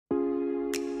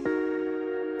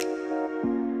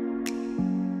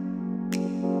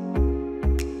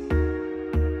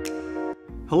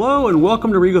Hello and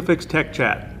welcome to REGO-FIX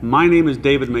TechChat. My name is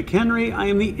David McHenry. I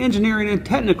am the Engineering and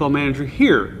Technical Manager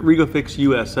here at REGO-FIX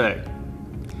USA.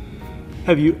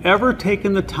 Have you ever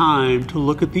taken the time to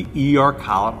look at the ER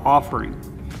collet offering?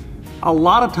 A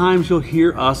lot of times you'll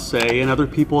hear us say, and other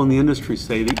people in the industry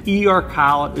say, the ER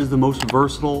collet is the most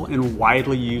versatile and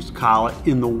widely used collet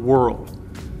in the world.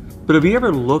 But have you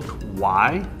ever looked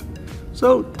why?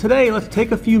 So today let's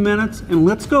take a few minutes and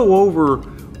let's go over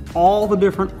all the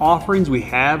different offerings we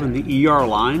have in the ER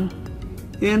line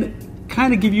and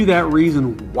kind of give you that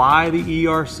reason why the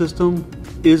ER system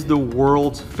is the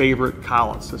world's favorite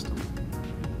collet system.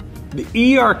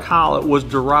 The ER collet was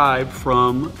derived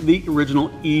from the original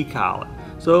E collet.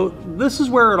 So this is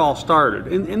where it all started,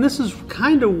 and this is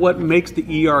kind of what makes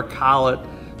the ER collet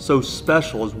so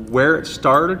special, is where it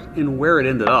started and where it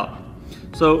ended up.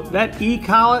 So that E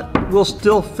collet will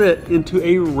still fit into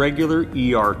a regular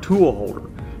ER tool holder.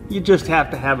 You just have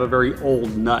to have a very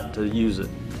old nut to use it.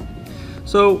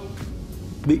 So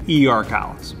the ER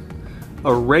collets.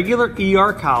 A regular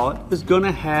ER collet is going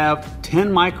to have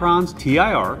 10 microns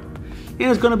TIR and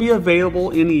is going to be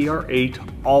available in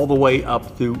ER8 all the way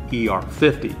up through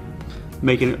ER50,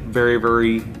 making it very,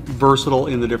 very versatile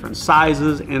in the different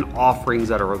sizes and offerings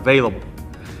that are available.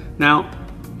 Now,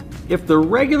 if the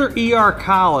regular ER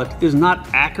collet is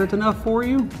not accurate enough for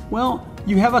you, well,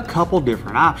 you have a couple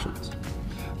different options.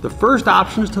 The first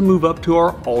option is to move up to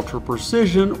our Ultra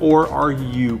Precision or our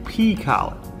UP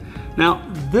collet. Now,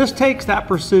 this takes that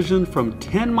precision from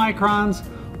 10 microns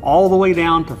all the way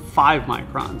down to 5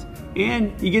 microns,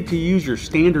 and you get to use your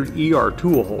standard ER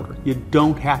tool holder. You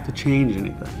don't have to change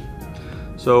anything.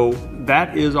 So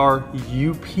that is our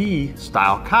UP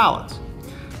style collets.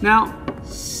 Now,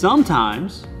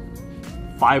 sometimes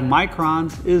 5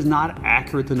 microns is not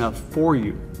accurate enough for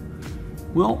you.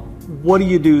 Well, what do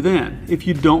you do then if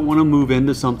you don't want to move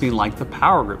into something like the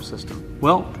Power Grip system?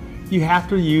 Well, you have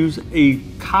to use a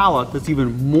collet that's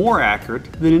even more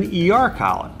accurate than an ER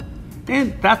collet.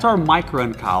 And that's our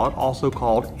micron collet, also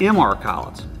called MR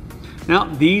collets. Now,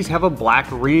 these have a black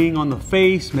ring on the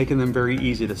face, making them very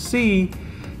easy to see.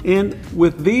 And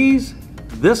with these,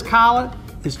 this collet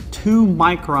is 2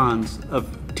 microns of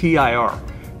TIR.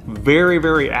 Very,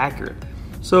 very accurate.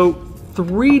 So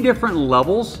 3 different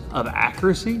levels of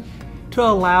accuracy to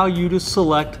allow you to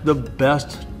select the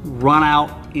best run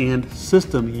out and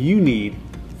system you need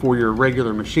for your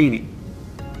regular machining.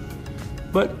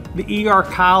 But the ER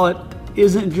collet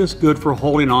isn't just good for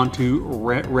holding on to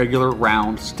regular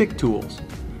round stick tools.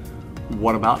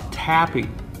 What about tapping?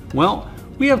 Well,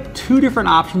 we have 2 different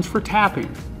options for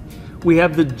tapping. We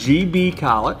have the GB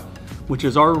collet, which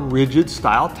is our rigid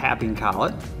style tapping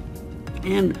collet.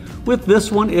 And with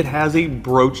this one, it has a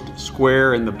broached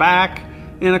square in the back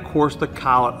and of course the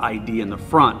collet ID in the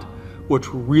front. What's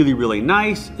really, really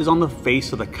nice is on the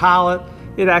face of the collet,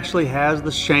 it actually has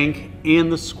the shank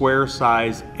and the square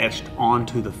size etched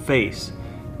onto the face,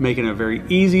 making it very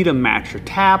easy to match your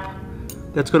tap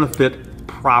that's going to fit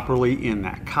properly in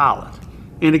that collet.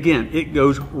 And again, it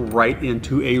goes right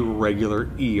into a regular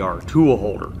ER tool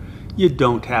holder. You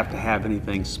don't have to have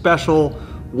anything special,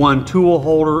 one tool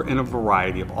holder and a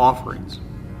variety of offerings.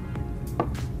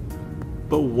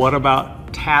 But what about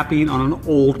tapping on an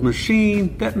old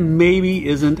machine that maybe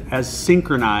isn't as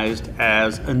synchronized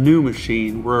as a new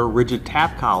machine where a rigid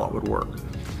tap collet would work?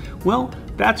 Well,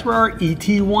 that's where our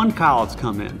ET1 collets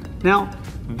come in. Now,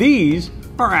 these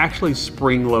are actually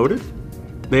spring-loaded.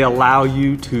 They allow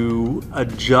you to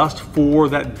adjust for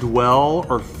that dwell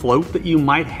or float that you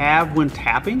might have when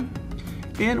tapping.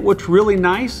 And what's really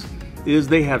nice is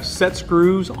they have set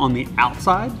screws on the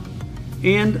outside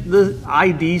and the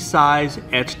ID size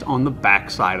etched on the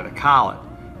back side of the collet,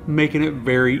 making it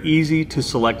very easy to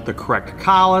select the correct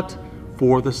collet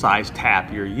for the size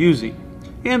tap you're using.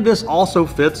 And this also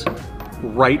fits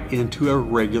right into a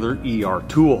regular ER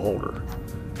tool holder.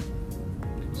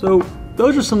 So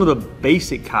those are some of the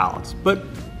basic collets, but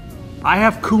I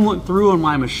have coolant through on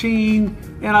my machine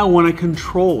and I want to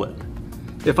control it.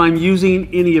 If I'm using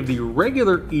any of the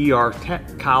regular ER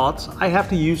collets, I have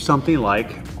to use something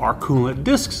like our coolant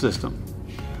disc system.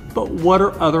 But what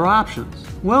are other options?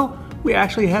 Well, we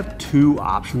actually have 2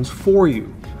 options for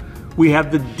you. We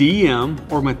have the DM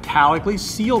or metallically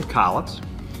sealed collets,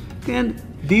 and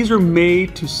these are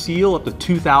made to seal up to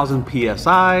 2000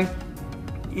 PSI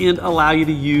and allow you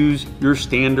to use your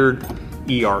standard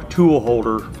ER tool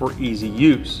holder for easy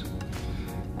use.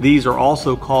 These are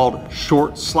also called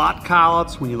short slot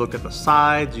collets. When you look at the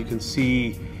sides, you can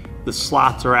see the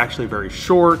slots are actually very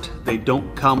short. They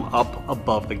don't come up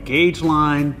above the gauge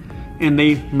line, and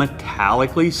they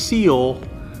metallically seal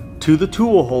to the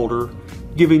tool holder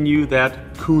giving you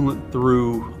that coolant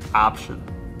through option.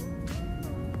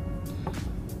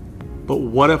 But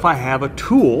what if I have a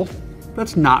tool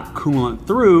that's not coolant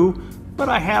through, but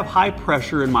I have high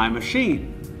pressure in my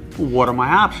machine? What are my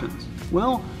options?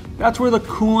 Well, that's where the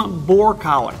coolant bore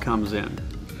collet comes in.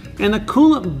 And the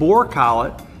coolant bore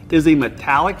collet is a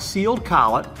metallic sealed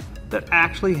collet that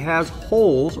actually has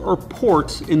holes or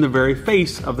ports in the very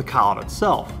face of the collet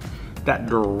itself that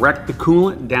direct the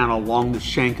coolant down along the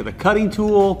shank of the cutting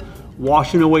tool,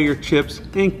 washing away your chips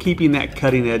and keeping that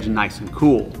cutting edge nice and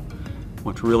cool.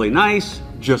 What's really nice,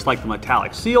 just like the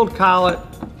metallic sealed collet,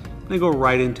 they go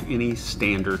right into any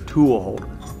standard tool holder.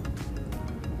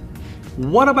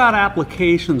 What about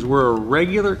applications where a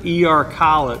regular ER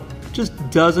collet just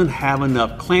doesn't have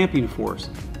enough clamping force,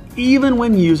 even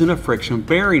when using a friction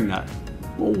bearing nut?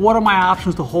 Well, what are my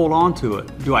options to hold on to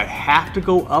it? Do I have to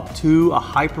go up to a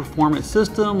high performance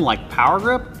system like Power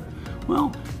Grip?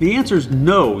 Well, the answer is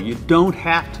no, you don't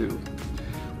have to.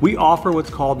 We offer what's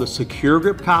called the Secure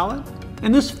Grip collet,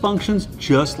 and this functions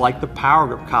just like the Power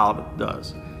Grip collet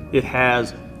does. It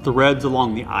has threads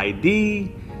along the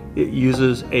ID, it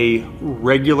uses a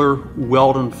regular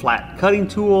Weldon flat cutting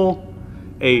tool,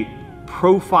 a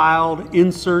profiled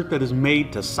insert that is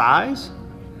made to size,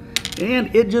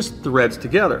 and it just threads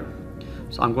together.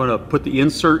 So I'm going to put the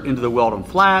insert into the Weldon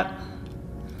flat.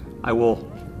 I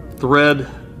will thread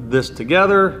this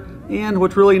together, and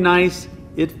what's really nice,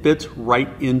 it fits right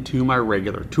into my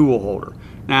regular tool holder.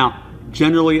 Now,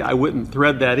 generally I wouldn't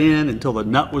thread that in until the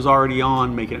nut was already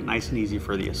on, making it nice and easy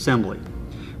for the assembly.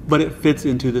 But it fits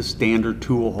into the standard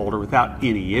tool holder without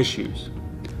any issues.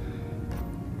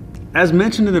 As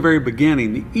mentioned in the very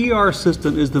beginning, the ER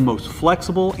system is the most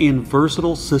flexible and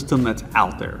versatile system that's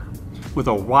out there, with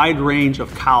a wide range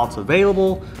of collets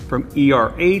available from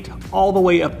ER8 all the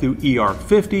way up through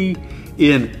ER50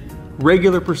 in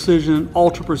regular precision,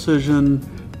 ultra precision,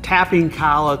 tapping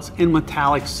collets, and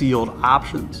metallic sealed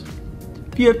options.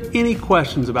 If you have any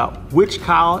questions about which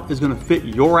collet is going to fit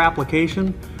your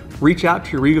application, reach out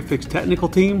to your REGO-FIX technical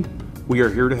team. We are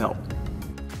here to help.